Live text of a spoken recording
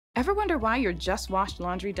Ever wonder why your just washed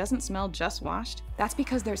laundry doesn't smell just washed? That's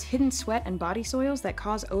because there's hidden sweat and body soils that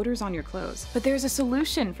cause odors on your clothes. But there's a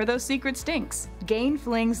solution for those secret stinks. Gain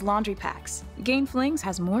Flings laundry packs. Gain Flings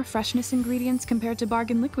has more freshness ingredients compared to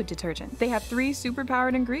Bargain liquid detergent. They have 3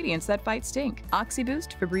 superpowered ingredients that fight stink: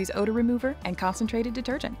 OxyBoost, Febreze odor remover, and concentrated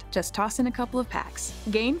detergent. Just toss in a couple of packs.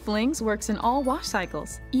 Gain Flings works in all wash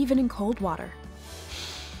cycles, even in cold water.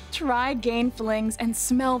 Try Gain Flings and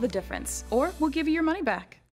smell the difference, or we'll give you your money back.